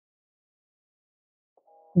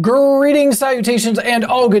Greetings, salutations, and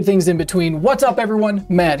all good things in between. What's up, everyone?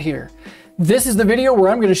 Matt here. This is the video where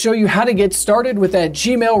I'm going to show you how to get started with that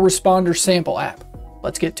Gmail Responder sample app.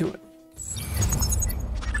 Let's get to it.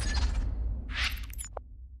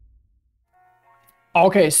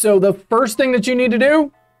 Okay, so the first thing that you need to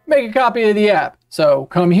do, make a copy of the app. So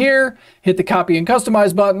come here, hit the copy and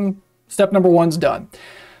customize button. Step number one's done.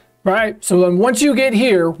 Right, so then once you get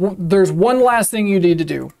here, there's one last thing you need to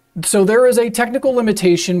do. So there is a technical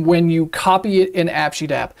limitation when you copy it in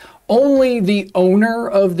AppSheet app. Only the owner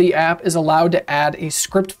of the app is allowed to add a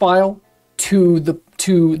script file to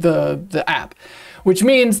the app, which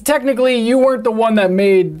means technically you weren't the one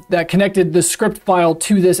that connected the script file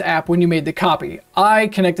to this app when you made the copy. I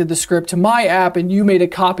connected the script to my app and you made a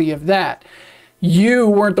copy of that. You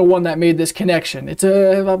weren't the one that made this connection. It's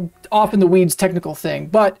a off in the weeds technical thing,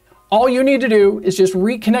 but all you need to do is just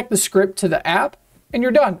reconnect the script to the app and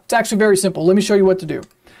you're done. It's actually very simple. Let me show you what to do.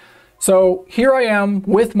 So here I am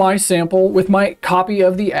with my sample, with my copy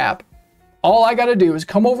of the app. All I got to do is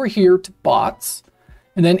come over here to bots,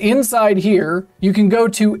 and then inside here, you can go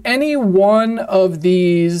to any one of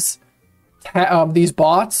these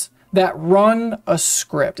bots that run a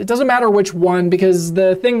script. It doesn't matter which one, because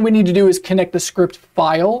the thing we need to do is connect the script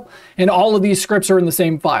file, and all of these scripts are in the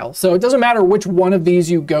same file. So it doesn't matter which one of these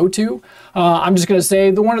you go to. I'm just going to say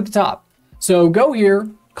the one at the top. So go here,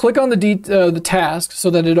 click on the task so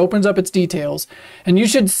that it opens up its details, and you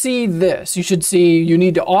should see this. You should see you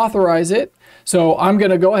need to authorize it. So I'm going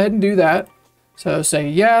to go ahead and do that. So say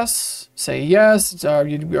yes, say yes.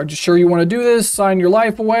 You are just sure you want to do this? Sign your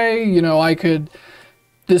life away. You know,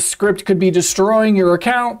 this script could be destroying your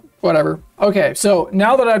account, whatever. Okay, so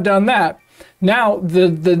now that I've done that, now the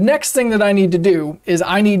next thing that I need to do is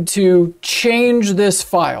I need to change this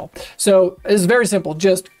file. So it's very simple.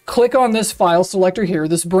 Just click on this file selector here.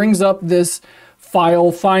 This brings up this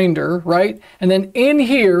file finder, right? And then in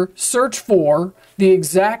here, search for the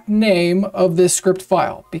exact name of this script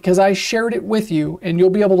file, because I shared it with you and you'll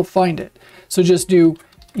be able to find it. So just do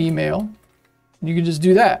email. You can just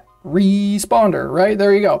do that. Responder, right?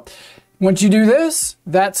 There you go. Once you do this,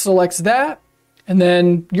 that selects that, and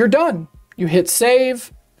then you're done. You hit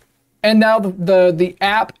save, and now the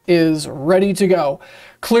app is ready to go.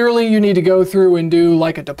 Clearly, you need to go through and do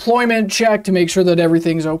like a deployment check to make sure that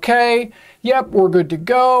everything's okay. Yep, we're good to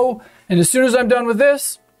go. And as soon as I'm done with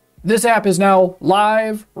this app is now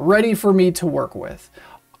live, ready for me to work with.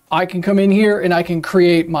 I can come in here and I can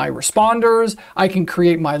create my responders. I can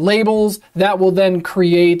create my labels. That will then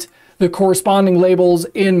create the corresponding labels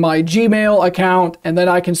in my Gmail account, and then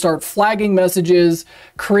I can start flagging messages,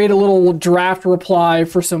 create a little draft reply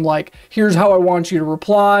for some like, here's how I want you to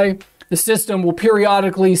reply. The system will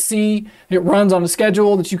periodically see, it runs on a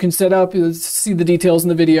schedule that you can set up. You'll see the details in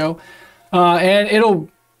the video. And it'll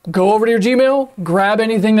go over to your Gmail, grab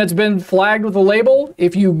anything that's been flagged with a label.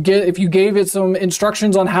 If you gave it some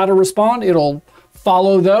instructions on how to respond, it'll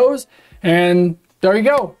follow those, and there you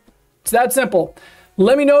go. It's that simple.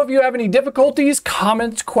 Let me know if you have any difficulties,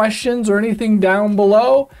 comments, questions, or anything down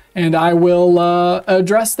below, and I will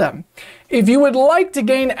address them. If you would like to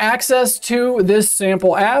gain access to this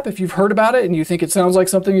sample app, if you've heard about it and you think it sounds like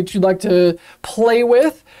something that you'd like to play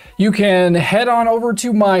with, you can head on over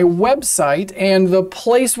to my website, and the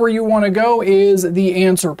place where you want to go is the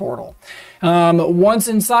answer portal. Once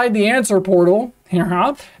inside the answer portal,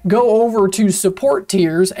 go over to support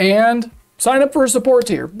tiers and sign up for a support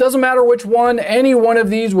tier. Doesn't matter which one, any one of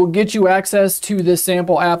these will get you access to this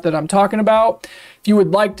sample app that I'm talking about. If you would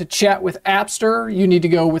like to chat with Appster, you need to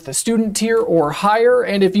go with the student tier or higher.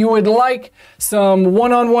 And if you would like some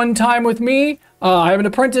one-on-one time with me, I have an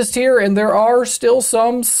apprentice tier and there are still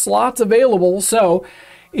some slots available. So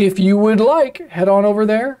if you would like, head on over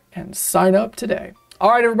there and sign up today. All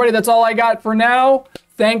right, everybody, that's all I got for now.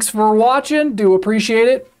 Thanks for watching. Do appreciate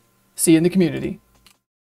it. See you in the community.